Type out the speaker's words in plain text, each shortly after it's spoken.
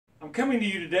I'm coming to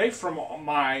you today from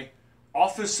my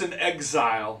office in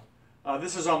exile.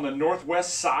 This is on the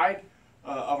northwest side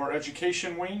of our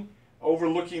education wing,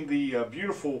 overlooking the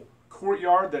beautiful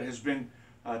courtyard that has been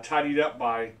tidied up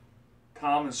by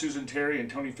Tom and Susan Terry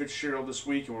and Tony Fitzgerald this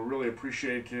week, and we're really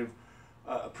appreciative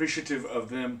of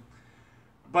them.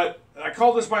 But I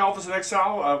call this my office in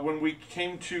exile. When we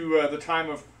came to the time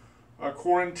of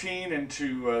quarantine and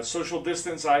to social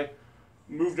distance, I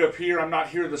moved up here. I'm not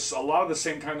here a lot of the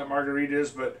same time that Marguerite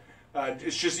is, but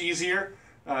it's just easier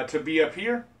to be up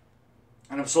here.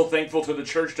 And I'm so thankful to the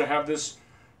church to have this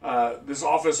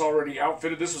office already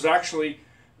outfitted. This was actually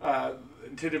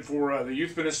intended for the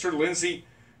youth minister. Lindsay,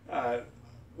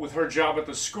 with her job at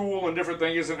the school and different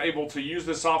things, isn't able to use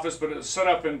this office, but it's set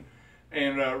up and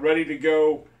ready to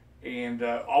go. And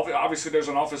obviously there's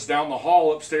an office down the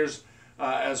hall upstairs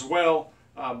as well.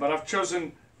 But I've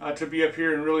chosen to be up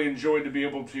here and really enjoyed to be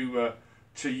able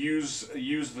to use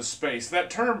the space.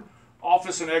 That term,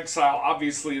 office in exile,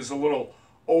 obviously is a little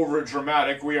over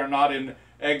dramatic. We are not in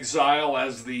exile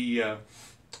as the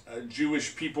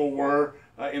Jewish people were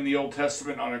in the Old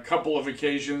Testament on a couple of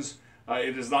occasions.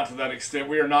 It is not to that extent.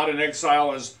 We are not in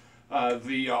exile as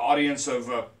the audience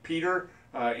of Peter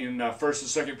in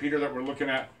 1st and 2nd Peter that we're looking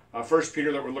at, 1st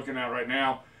Peter that we're looking at right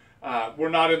now. We're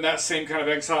not in that same kind of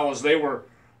exile as they were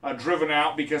driven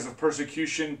out because of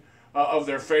persecution of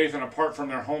their faith and apart from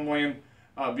their homeland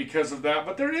because of that.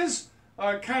 But there is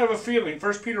kind of a feeling.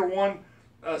 1 Peter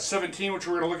 1:17, which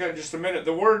we're going to look at in just a minute,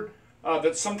 the word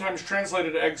that's sometimes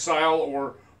translated exile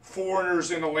or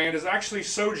foreigners in the land is actually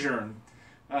sojourn.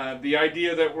 The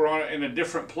idea that we're in a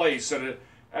different place at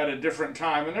a different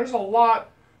time. And there's a lot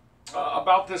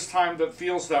about this time that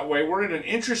feels that way. We're in an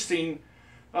interesting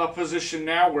position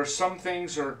now where some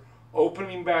things are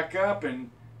opening back up, and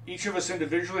each of us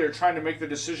individually are trying to make the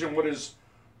decision what is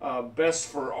best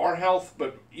for our health,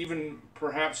 but even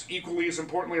perhaps equally as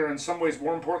importantly, or in some ways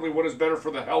more importantly, what is better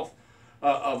for the health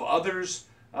of others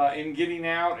in getting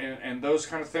out and those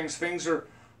kind of things. Things are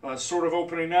sort of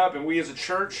opening up, and we as a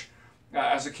church,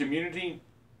 as a community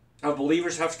of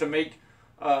believers, have to make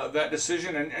that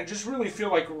decision and just really feel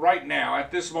like right now,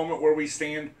 at this moment where we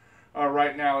stand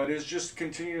right now, it is just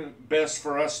continuing best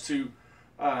for us to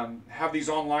have these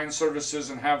online services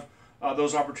and have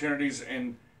those opportunities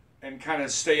and kind of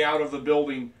stay out of the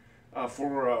building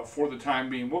for the time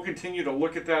being. We'll continue to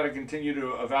look at that and continue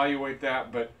to evaluate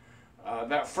that, but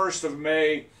that 1st of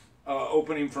May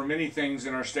opening for many things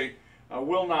in our state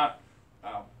will not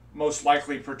most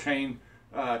likely pertain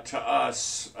to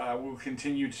us. We'll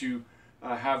continue to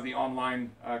have the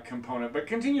online component, but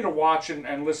continue to watch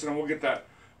and listen, and we'll get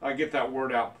that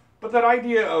word out. But that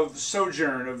idea of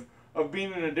sojourn, of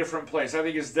being in a different place, I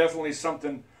think is definitely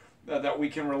something that we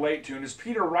can relate to. And as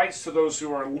Peter writes to those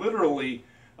who are literally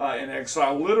in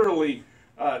exile, literally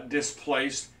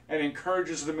displaced, and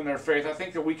encourages them in their faith, I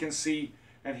think that we can see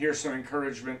and hear some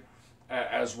encouragement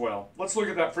as well. Let's look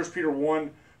at that 1 Peter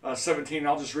 1:17.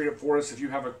 I'll just read it for us. If you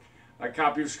have a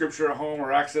copy of Scripture at home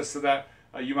or access to that,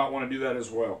 you might want to do that as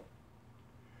well.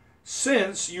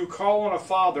 Since you call on a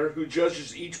Father who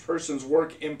judges each person's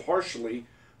work impartially,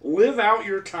 live out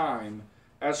your time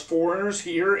as foreigners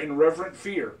here in reverent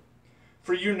fear.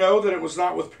 For you know that it was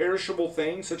not with perishable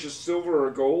things such as silver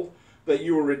or gold that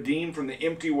you were redeemed from the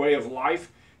empty way of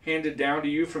life handed down to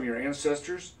you from your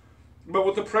ancestors, but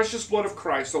with the precious blood of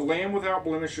Christ, a lamb without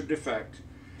blemish or defect.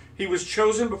 He was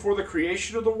chosen before the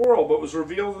creation of the world, but was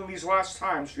revealed in these last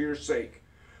times for your sake.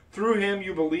 Through him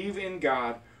you believe in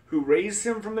God, who raised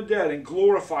him from the dead and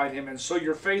glorified him, and so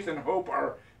your faith and hope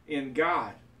are in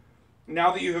God.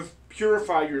 Now that you have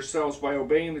purified yourselves by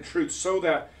obeying the truth, so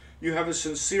that you have a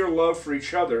sincere love for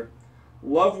each other,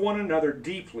 love one another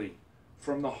deeply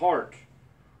from the heart.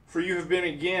 For you have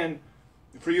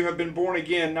been born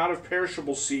again, not of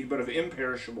perishable seed, but of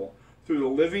imperishable, through the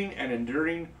living and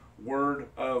enduring Word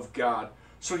of God.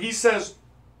 So he says,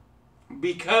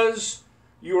 because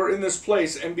you are in this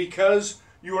place, and because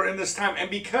you are in this time, and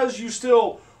because you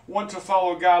still want to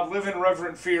follow God, live in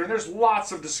reverent fear. And there's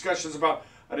lots of discussions about,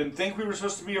 I didn't think we were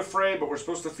supposed to be afraid, but we're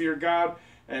supposed to fear God.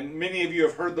 And many of you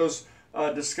have heard those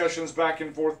discussions back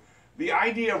and forth. The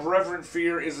idea of reverent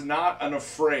fear is not an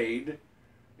afraid,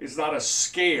 it's not a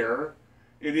scare.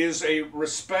 It is a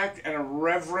respect and a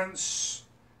reverence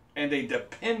and a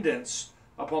dependence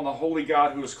upon the holy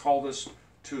God who has called us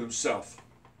to himself.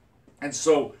 And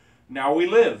so now we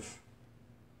live.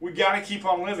 We got to keep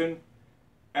on living.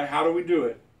 And how do we do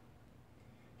it?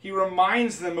 He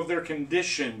reminds them of their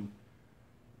condition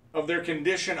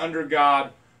under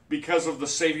God because of the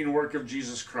saving work of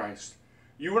Jesus Christ.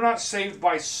 You were not saved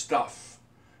by stuff.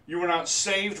 You were not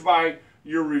saved by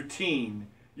your routine.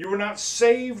 You were not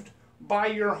saved by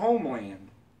your homeland.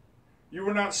 You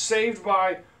were not saved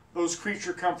by those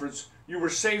creature comforts. You were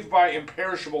saved by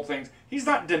imperishable things. He's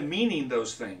not demeaning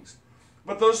those things.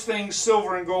 But those things,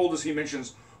 silver and gold, as he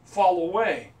mentions, fall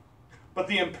away. But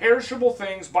the imperishable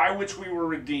things by which we were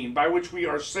redeemed, by which we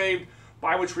are saved,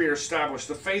 by which we are established,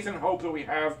 the faith and hope that we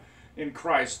have in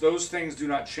Christ, those things do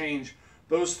not change.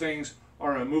 Those things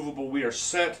are immovable. We are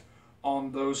set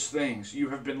on those things. You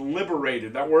have been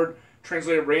liberated. That word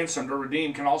translated ransomed or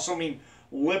redeemed can also mean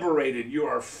liberated. You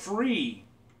are free.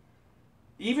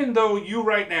 Even though you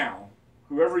right now,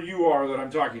 whoever you are that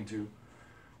I'm talking to,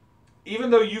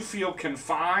 even though you feel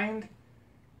confined,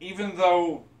 even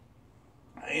though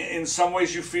in some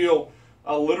ways you feel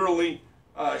literally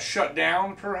shut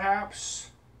down perhaps,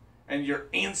 and you're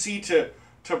antsy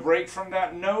to break from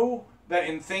that, know that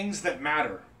in things that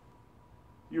matter,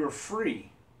 you are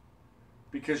free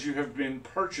because you have been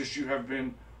purchased, you have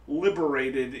been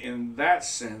liberated in that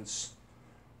sense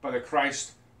by the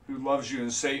Christ who loves you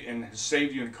and has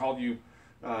saved you and called you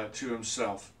to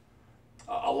himself.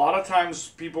 A lot of times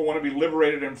people want to be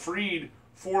liberated and freed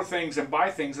for things and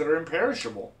by things that are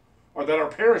imperishable, or that are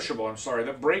perishable,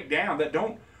 that break down, that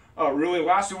don't really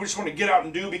last. We just want to get out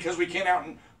and do because we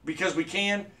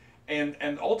can,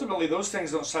 and ultimately those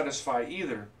things don't satisfy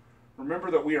either.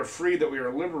 Remember that we are free, that we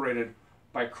are liberated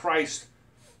by Christ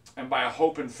and by a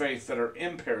hope and faith that are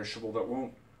imperishable, that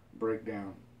won't break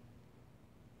down.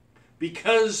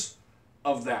 Because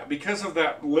of that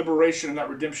liberation and that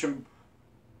redemption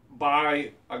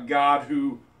by a God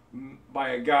who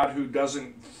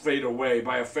doesn't fade away,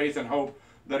 by a faith and hope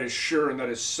that is sure and that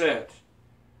is set,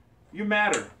 you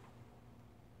matter.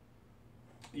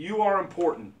 You are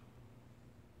important.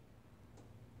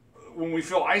 When we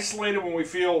feel isolated, when we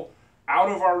feel out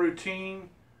of our routine,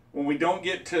 when we don't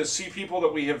get to see people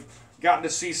that we have gotten to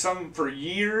see some for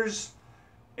years,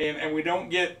 and we don't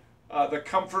get the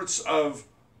comforts of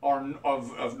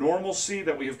normalcy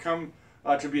that we have come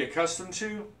to be accustomed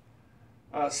to,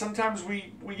 sometimes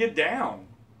we get down.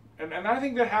 And I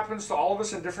think that happens to all of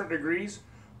us in different degrees,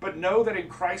 but know that in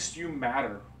Christ you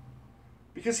matter.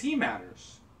 Because he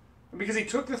matters. And because he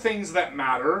took the things that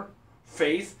matter,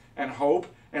 faith and hope,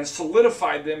 and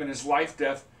solidified them in his life,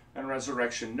 death, and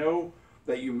resurrection. Know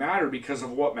that you matter because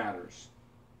of what matters.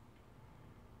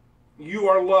 You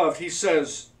are loved, he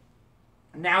says,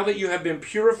 now that you have been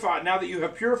purified, now that you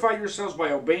have purified yourselves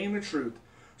by obeying the truth,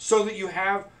 so that you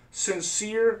have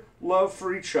sincere love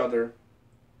for each other.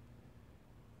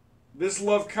 This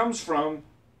love comes from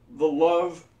the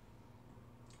love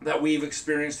that we've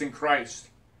experienced in Christ.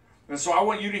 And so I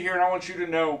want you to hear and I want you to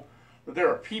know that there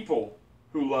are people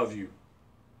who love you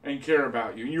and care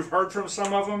about you. And you've heard from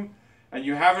some of them, and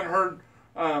you haven't heard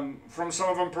from some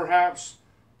of them perhaps,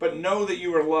 but know that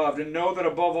you are loved, and know that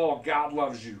above all, God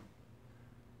loves you.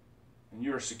 And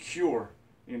you are secure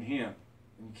in him.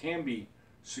 And you can be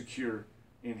secure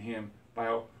in him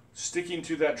by sticking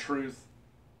to that truth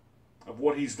of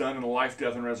what he's done in the life,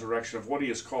 death, and resurrection, of what he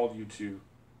has called you to.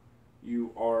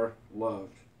 You are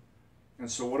loved. And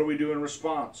so what do we do in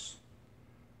response?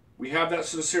 We have that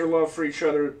sincere love for each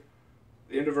other.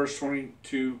 The end of verse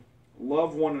 22,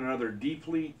 love one another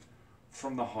deeply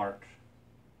from the heart.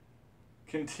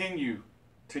 Continue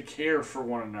to care for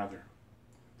one another.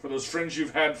 For those friends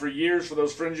you've had for years, for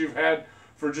those friends you've had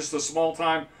for just a small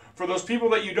time, for those people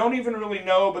that you don't even really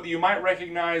know but that you might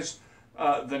recognize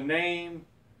the name,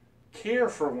 care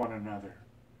for one another.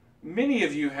 Many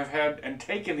of you have had and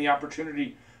taken the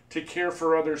opportunity to care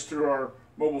for others through our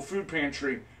mobile food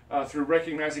pantry, through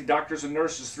recognizing doctors and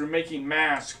nurses, through making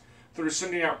masks, through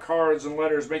sending out cards and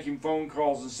letters, making phone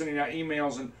calls and sending out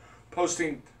emails and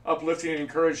posting uplifting and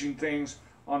encouraging things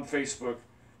on Facebook.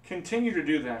 Continue to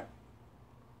do that.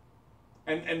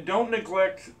 And don't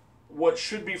neglect what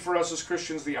should be for us as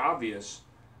Christians the obvious.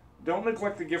 Don't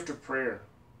neglect the gift of prayer.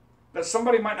 That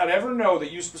somebody might not ever know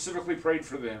that you specifically prayed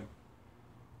for them,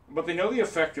 but they know the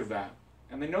effect of that.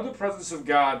 And they know the presence of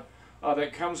God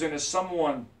that comes in as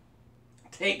someone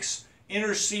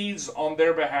intercedes on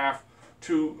their behalf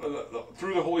through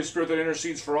the Holy Spirit that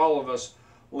intercedes for all of us,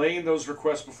 laying those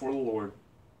requests before the Lord.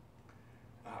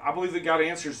 I believe that God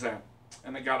answers that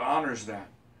and that God honors that.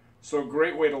 So a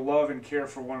great way to love and care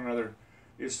for one another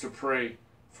is to pray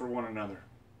for one another.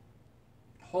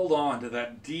 Hold on to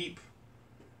that deep-rooted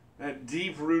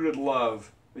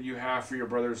love that you have for your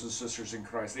brothers and sisters in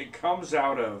Christ. It comes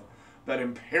out of that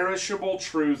imperishable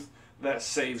truth that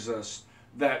saves us,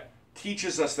 that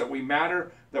teaches us that we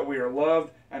matter, that we are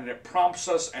loved, and it prompts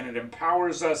us and it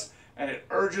empowers us and it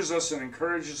urges us and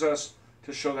encourages us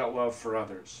to show that love for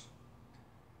others.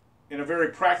 In a very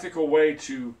practical way,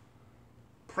 to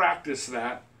practice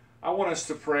that, I want us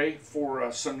to pray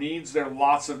for some needs. There are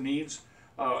lots of needs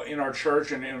in our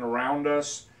church and around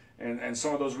us, and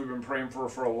some of those we've been praying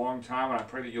for a long time, and I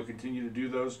pray that you'll continue to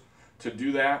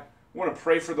do that. I want to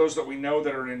pray for those that we know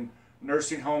that are in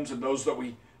nursing homes, and those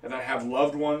that have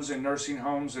loved ones in nursing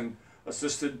homes and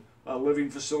assisted living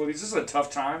facilities. This is a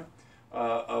tough time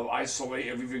of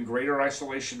even greater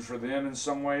isolation for them in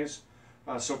some ways.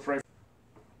 So pray.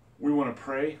 We want to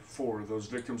pray for those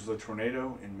victims of the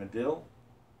tornado in Medill,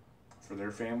 for their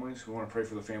families. We want to pray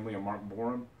for the family of Mark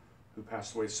Borum, who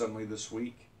passed away suddenly this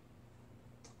week.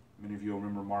 Many of you will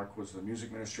remember Mark was the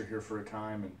music minister here for a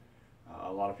time, and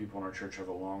a lot of people in our church have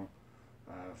a long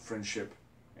friendship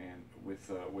and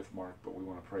with Mark, but we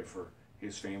want to pray for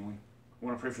his family. We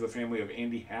want to pray for the family of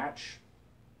Andy Hatch.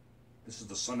 This is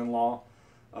the son-in-law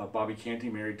of Bobby Canty,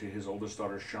 married to his oldest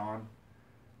daughter, Sean.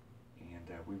 And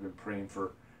we've been praying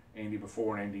for Andy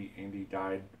before, and Andy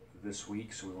died this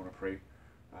week, so we want to pray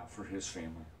for his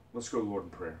family. Let's go to the Lord in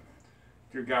prayer.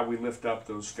 Dear God, we lift up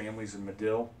those families in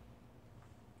Medill.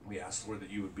 We ask, Lord, that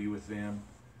you would be with them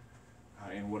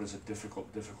in what is a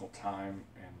difficult time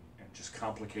and just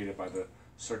complicated by the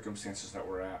circumstances that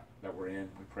we're in.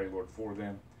 We pray, Lord, for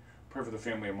them. Pray for the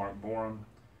family of Mark Borum.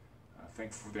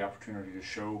 Thankful for the opportunity to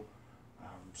show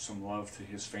some love to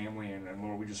his family, and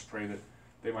Lord, we just pray that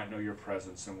they might know your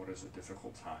presence in what is a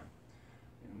difficult time.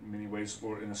 In many ways,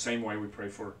 Lord, in the same way, we pray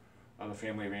for the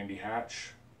family of Andy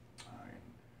Hatch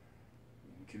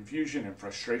in confusion and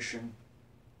frustration,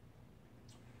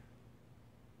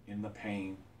 in the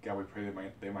pain. God, we pray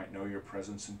they might know your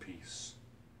presence and peace.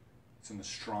 It's in the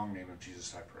strong name of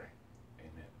Jesus I pray.